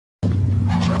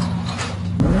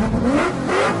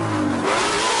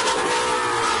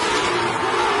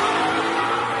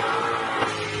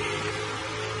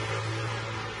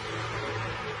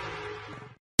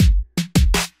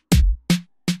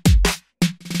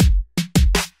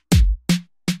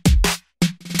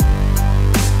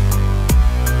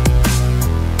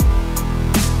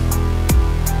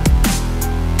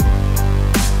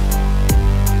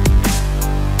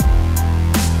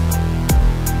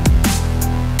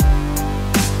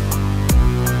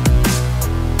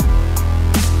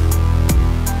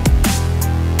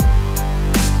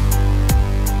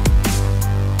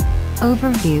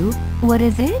Overview. What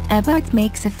is it? Abarth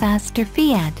makes a faster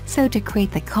Fiat. So to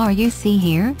create the car you see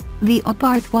here, the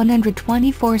Abarth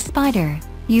 124 Spider,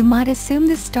 you might assume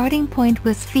the starting point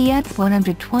was Fiat's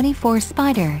 124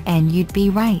 Spider, and you'd be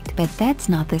right. But that's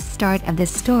not the start of the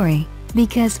story,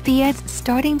 because Fiat's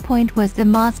starting point was the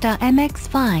Mazda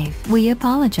MX-5. We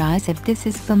apologize if this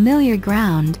is familiar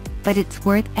ground, but it's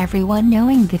worth everyone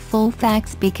knowing the full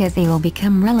facts because they will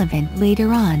become relevant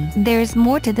later on. There's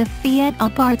more to the Fiat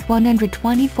Abarth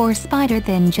 124 Spider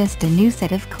than just a new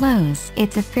set of clothes.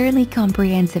 It's a fairly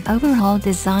comprehensive overhaul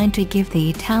designed to give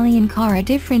the Italian car a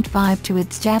different vibe to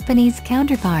its Japanese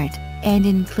counterpart, and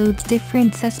includes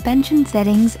different suspension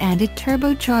settings and a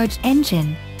turbocharged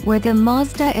engine, where the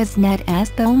Mazda is net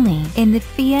asp only. In the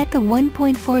Fiat, the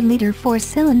 1.4-liter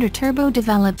 4-cylinder turbo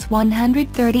develops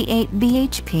 138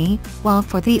 bhp, while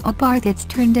for the Abarth it's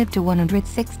turned up to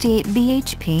 168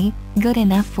 bhp, good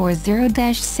enough for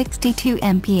 0-62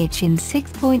 mph in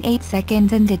 6.8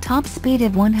 seconds and a top speed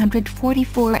of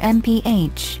 144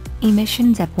 mph.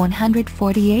 Emissions at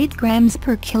 148 grams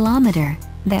per kilometer,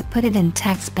 that put it in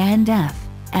tax band F,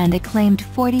 and a claimed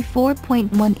 44.1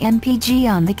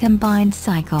 mpg on the combined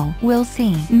cycle. We'll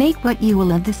see. Make what you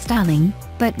will of the styling,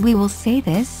 but we will say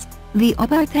this: the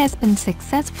Abarth has been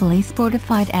successfully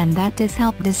sportified, and that does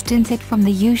help distance it from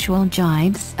the usual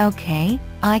jibes. Okay,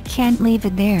 I can't leave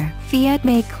it there. Fiat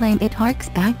may claim it harks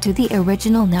back to the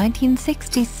original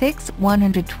 1966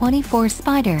 124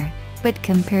 Spider, but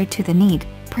compared to the neat,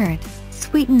 pert,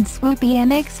 sweet and swoopy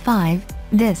MX-5,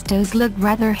 this does look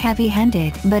rather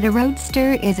heavy-handed. But a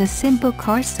roadster is a simple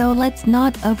car, so let's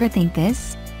not overthink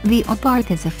this. The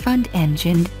Abarth is a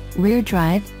front-engined,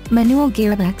 rear-drive, manual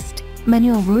gearboxed,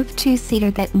 manual roof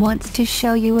two-seater that wants to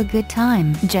show you a good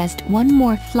time. Just one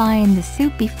more fly in the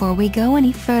soup before we go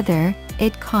any further: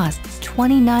 it costs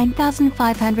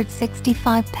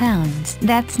 £29,565.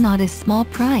 That's not a small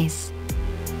price.